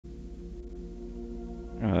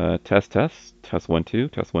Test 1 2,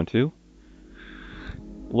 test 1 2.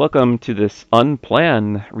 Welcome to this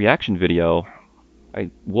unplanned reaction video.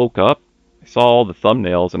 I woke up, I saw all the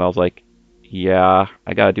thumbnails, and I was like, yeah,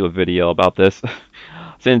 I gotta do a video about this.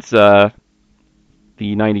 Since the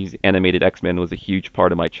 90s animated X-Men was a huge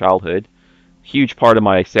part of my childhood, huge part of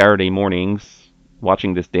my Saturday mornings,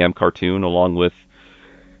 watching this damn cartoon along with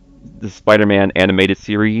the Spider-Man animated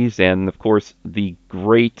series, and of course the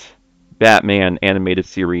great Batman animated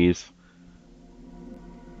series,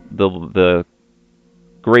 the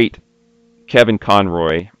great Kevin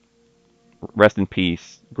Conroy, rest in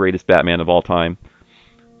peace, greatest Batman of all time.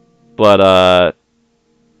 But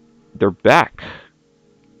they're back.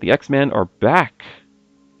 The X-Men are back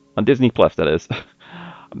on Disney Plus. That is.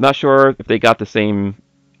 I'm not sure if they got the same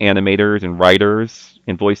animators and writers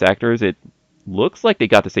and voice actors. It looks like they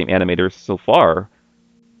got the same animators so far.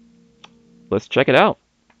 Let's check it out.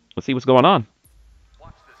 Let's see what's going on.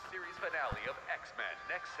 Watch the series finale of X-Men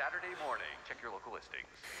next Saturday morning. Check your local listings.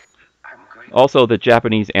 Also, the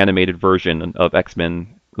Japanese animated version of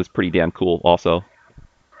X-Men was pretty damn cool also.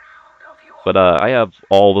 But I have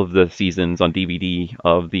all of the seasons on DVD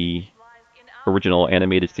of the original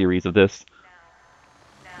animated series of this.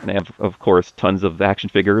 And I have, of course, tons of action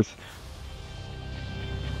figures.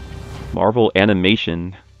 Marvel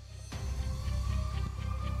Animation.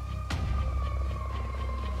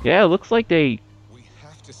 Yeah, it looks like they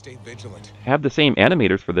have to stay vigilant. Have the same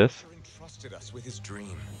animators for this. Entrusted us with his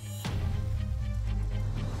dream.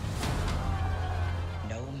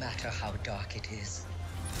 No matter how dark it is,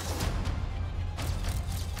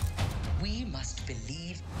 we must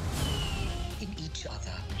believe in each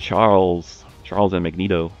other. Charles and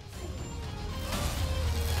Magneto.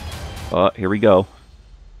 Here we go.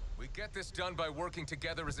 We get this done by working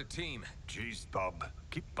together as a team. Jeez, bub,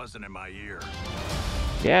 keep buzzing in my ear.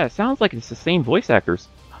 Yeah, it sounds like it's the same voice actors.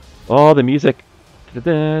 Oh, the music.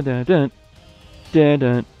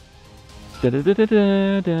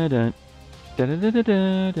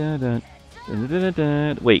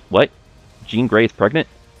 Wait, what? Jean Grey is pregnant?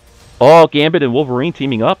 Oh, Gambit and Wolverine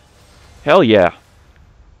teaming up? Hell yeah.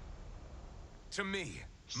 To me,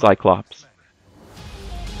 Cyclops.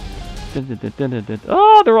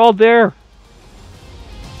 Oh, they're all there.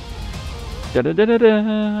 March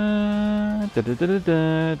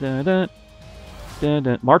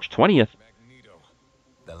 20th. Magneto.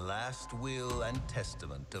 The last will and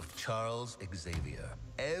testament of Charles Xavier.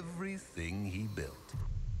 Everything he built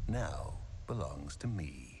now belongs to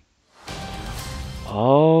me.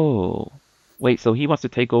 Oh. Wait, so he wants to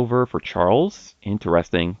take over for Charles?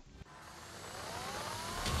 Interesting.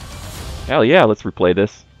 Hell yeah, let's replay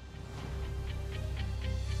this.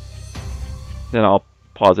 Then I'll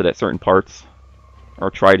pause it at certain parts.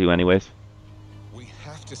 Or try to anyways. We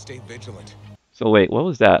have to stay vigilant. So wait, what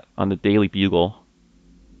was that on the Daily Bugle?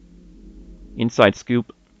 Inside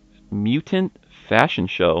Scoop. Mutant Fashion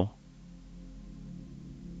Show.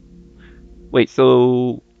 Wait,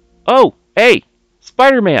 so... Oh! Hey!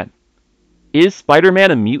 Spider-Man! Is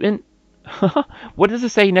Spider-Man a mutant? What does it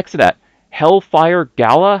say next to that? Hellfire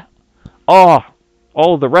Gala? Oh!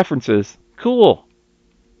 All the references. Cool!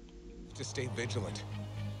 To stay vigilant.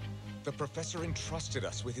 The professor entrusted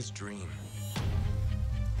us with his dream.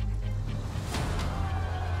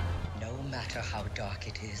 No matter how dark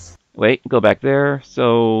it is, Wait, go back there.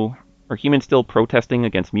 So, are humans still protesting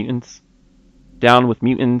against mutants? Down with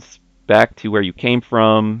mutants, back to where you came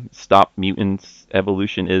from. Stop mutants.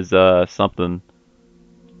 Evolution is, something.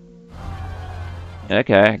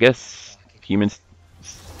 Okay, I guess humans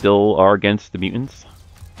still are against the mutants.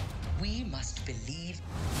 we must believe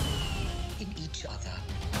in each other.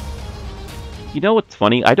 You know what's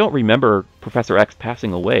funny? I don't remember Professor X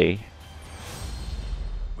passing away.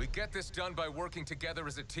 We get this done by working together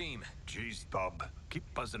as a team. Jeez, bub, keep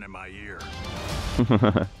buzzing in my ear.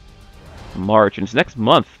 March, and it's next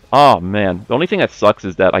month. Oh man, the only thing that sucks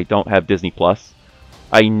is that I don't have Disney Plus.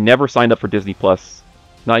 I never signed up for Disney Plus,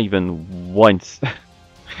 not even once.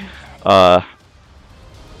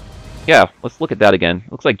 Yeah, let's look at that again.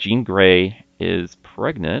 Looks like Jean Grey is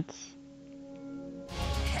pregnant.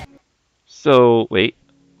 So, wait,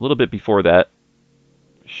 a little bit before that,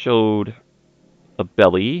 showed a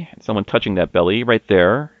belly, someone touching that belly right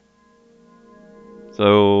there.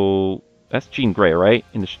 So, that's Jean Grey, right?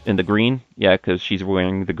 In the green? Yeah, because she's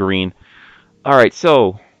wearing the green. Alright,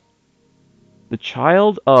 so, the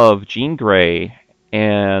child of Jean Grey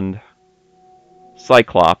and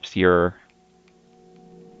Cyclops here.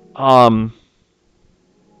 I'm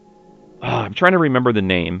trying to remember the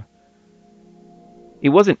name. It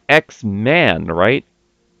wasn't X-Man, right?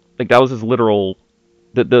 Like, that was his literal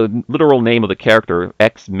the literal name of the character,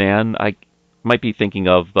 X-Man, I might be thinking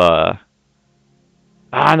of no,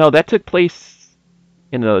 that took place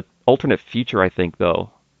in an alternate future, I think,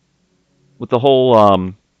 though. With the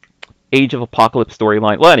whole Age of Apocalypse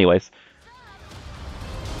storyline. Well, anyways,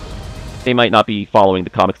 they might not be following the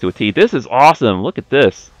comics to a T. This is awesome. Look at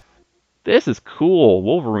this. This is cool.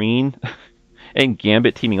 Wolverine and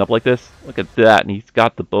Gambit teaming up like this. Look at that. And he's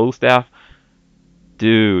got the bow staff.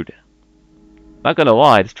 Dude. Not gonna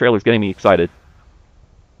lie, this trailer's getting me excited.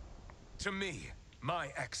 To me, my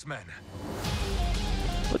X-Men.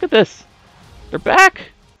 Look at this. They're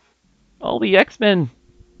back. All the X-Men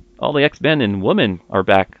and women are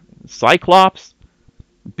back. Cyclops,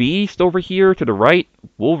 Beast over here to the right.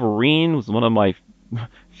 Wolverine was one of my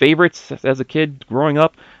favorites as a kid growing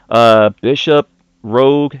up. Bishop,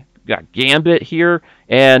 Rogue, got Gambit here,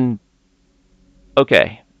 and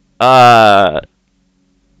okay. I'm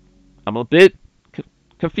a bit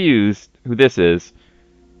confused who this is.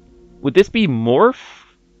 Would this be Morph?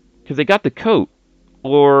 Because they got the coat.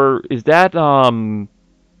 Or is that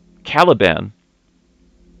Caliban?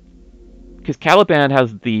 Because Caliban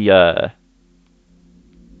has the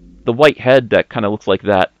white head that kind of looks like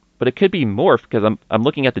that. But it could be Morph because I'm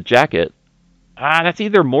looking at the jacket. That's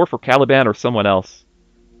either Morph or Caliban or someone else.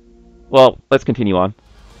 Well, let's continue on.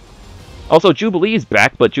 Also, Jubilee's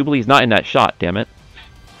back, but Jubilee's not in that shot, damn it.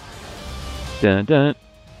 Dun dun.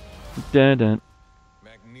 Dun dun.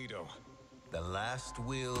 Magneto. The last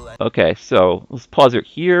will and Okay, so let's pause it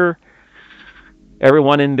here.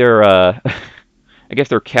 Everyone in their, I guess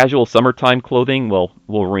their casual summertime clothing. Well,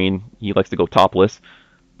 Wolverine, he likes to go topless.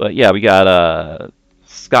 But yeah, we got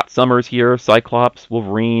Scott Summers here, Cyclops,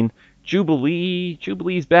 Wolverine, Jubilee.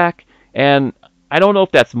 Jubilee's back. And I don't know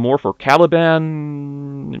if that's more for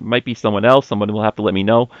Caliban. It might be someone else. Someone will have to let me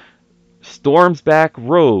know. Storm's back,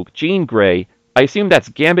 Rogue, Jean Grey. I assume that's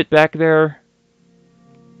Gambit back there.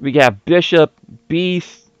 We got Bishop,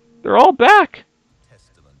 Beast. They're all back.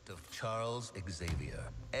 testament of Charles Xavier.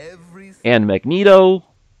 Everything And Magneto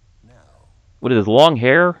now. with his long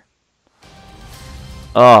hair.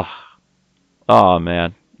 Oh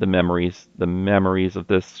man, the memories of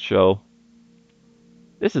this show.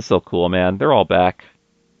 This is so cool, man. They're all back.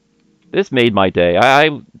 This made my day.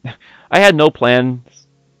 I had no plans,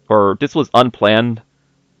 or this was unplanned.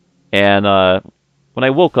 And when I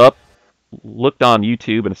woke up, looked on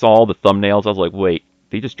YouTube and saw all the thumbnails, I was like, wait,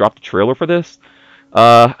 they just dropped a trailer for this?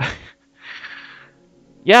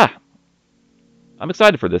 Yeah. I'm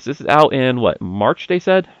excited for this. This is out in, what, March, they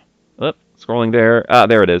said? Oh, scrolling there.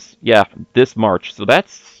 There it is. Yeah, this March. So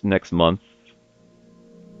that's next month.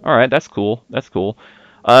 Alright, that's cool. That's cool.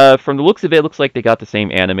 From the looks of it, it looks like they got the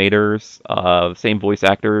same animators, same voice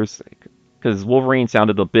actors, because Wolverine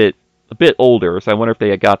sounded a bit older, so I wonder if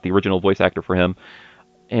they got the original voice actor for him.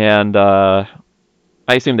 And I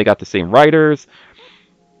assume they got the same writers.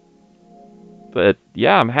 But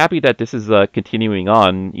yeah, I'm happy that this is continuing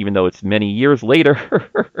on, even though it's many years later.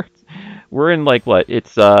 We're in, like, what?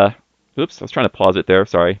 It's, oops, I was trying to pause it there,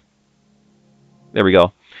 sorry. There we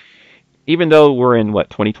go. Even though we're in, what,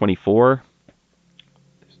 2024?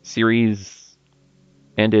 Series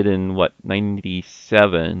ended in, what,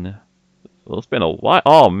 97? Well, it's been a while.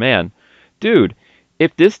 Oh, man. Dude,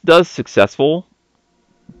 if this does successful,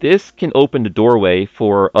 this can open the doorway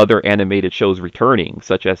for other animated shows returning,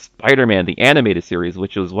 such as Spider-Man, the animated series,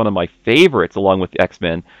 which was one of my favorites along with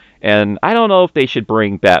X-Men. And I don't know if they should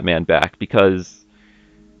bring Batman back, because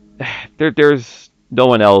there's no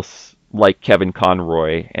one else like Kevin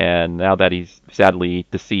Conroy. And now that he's sadly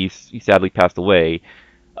deceased, he sadly passed away,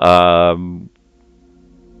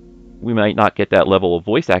 we might not get that level of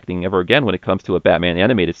voice acting ever again when it comes to a Batman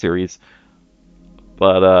animated series.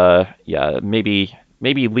 But yeah, maybe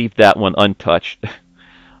leave that one untouched.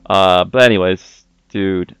 But anyways,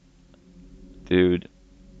 dude, the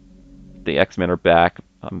X-Men are back.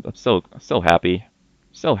 I'm so happy,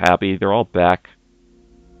 so happy. They're all back.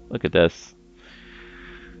 Look at this.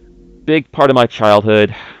 Big part of my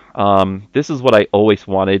childhood. This is what I always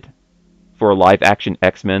wanted for a live-action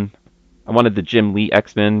X-Men. I wanted the Jim Lee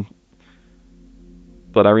X-Men.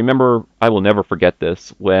 But I remember, I will never forget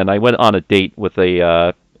this, when I went on a date with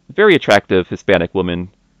a very attractive Hispanic woman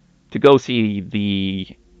to go see the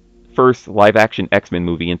first live-action X-Men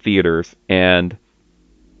movie in theaters, and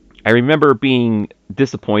I remember being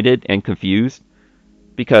disappointed and confused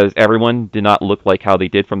because everyone did not look like how they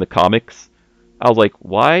did from the comics. I was like,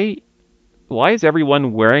 why is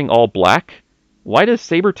everyone wearing all black? Why does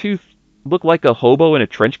Sabretooth look like a hobo in a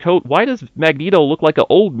trench coat? Why does Magneto look like an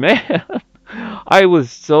old man? I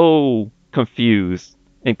was so confused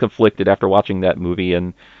and conflicted after watching that movie,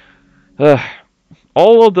 and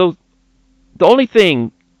all of those, the only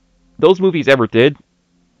thing those movies ever did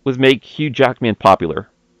was make Hugh Jackman popular.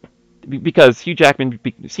 Because Hugh Jackman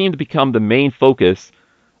seemed to become the main focus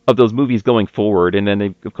of those movies going forward. And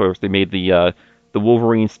then, of course, they made the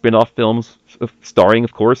Wolverine spin-off films starring,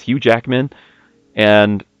 of course, Hugh Jackman.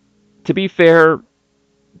 And to be fair,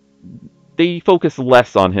 they focus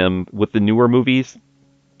less on him with the newer movies.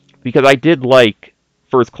 Because I did like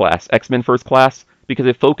First Class, X-Men First Class, because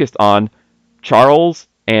it focused on Charles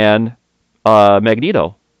and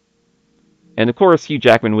Magneto. And of course, Hugh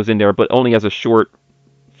Jackman was in there, but only as a short,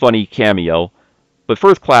 funny cameo. But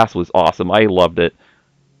First Class was awesome. I loved it.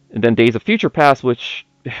 And then Days of Future Past, which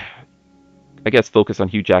I guess focused on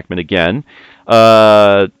Hugh Jackman again.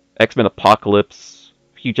 X-Men Apocalypse.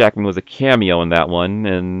 Hugh Jackman was a cameo in that one.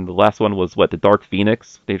 And the last one was, what, the Dark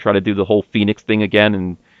Phoenix? They tried to do the whole Phoenix thing again,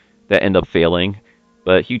 and that ended up failing.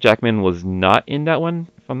 But Hugh Jackman was not in that one,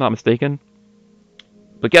 if I'm not mistaken.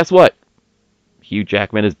 But guess what? Hugh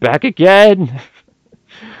Jackman is back again!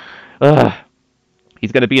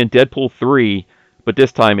 He's going to be in Deadpool 3, but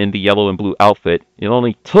this time in the yellow and blue outfit. It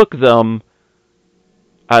only took them,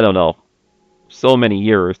 I don't know, so many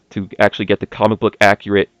years to actually get the comic book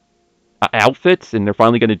accurate outfits, and they're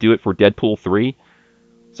finally going to do it for Deadpool 3.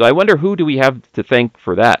 So I wonder, who do we have to thank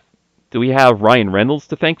for that? Do we have Ryan Reynolds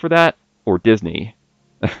to thank for that, or Disney?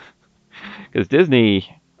 Because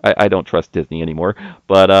Disney, I don't trust Disney anymore.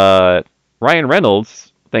 But Ryan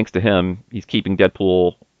Reynolds, thanks to him, he's keeping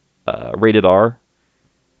Deadpool rated R.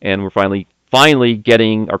 And we're finally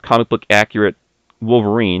getting our comic book accurate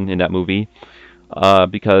Wolverine in that movie.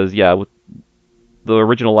 Because, yeah, with the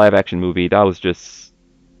original live action movie, that was just...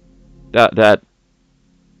 That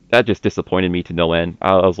just disappointed me to no end.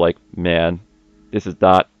 I was like, man, this is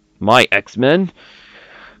not my X-Men.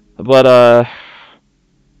 But,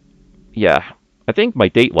 yeah. I think my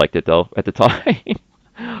date liked it, though, at the time.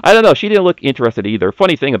 I don't know. She didn't look interested either.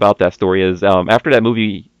 Funny thing about that story is, after that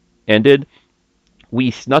movie ended,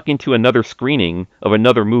 we snuck into another screening of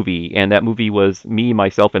another movie, and that movie was Me,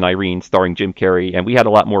 Myself, and Irene, starring Jim Carrey, and we had a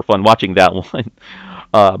lot more fun watching that one.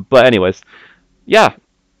 But anyways, yeah.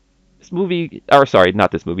 This movie, or sorry,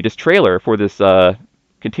 not this movie, this trailer for this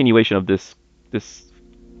continuation of this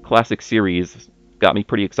classic series got me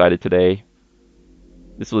pretty excited today.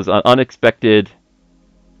 This was an unexpected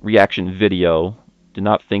reaction video. Did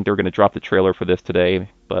not think they were going to drop the trailer for this today,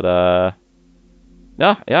 but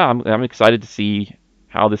yeah, I'm excited to see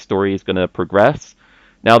how this story is going to progress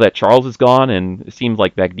now that Charles is gone, and it seems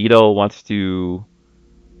like Magneto wants to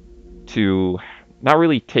not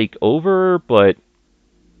really take over, but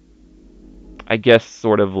I guess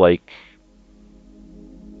sort of like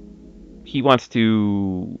he wants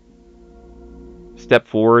to step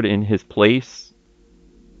forward in his place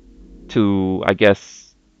to, I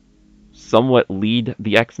guess, somewhat lead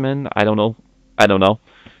the X-Men. I don't know.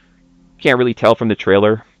 Can't really tell from the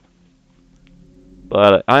trailer.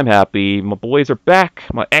 But I'm happy. My boys are back.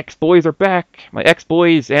 My ex-boys are back. My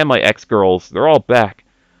ex-boys and my ex-girls. They're all back.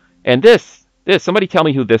 And this, somebody tell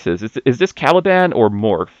me who this is. Is this Caliban or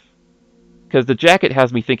Morph? Because the jacket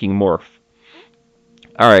has me thinking Morph.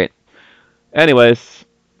 Alright. Anyways,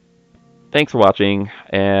 thanks for watching.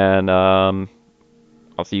 And I'll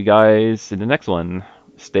see you guys in the next one.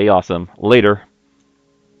 Stay awesome. Later.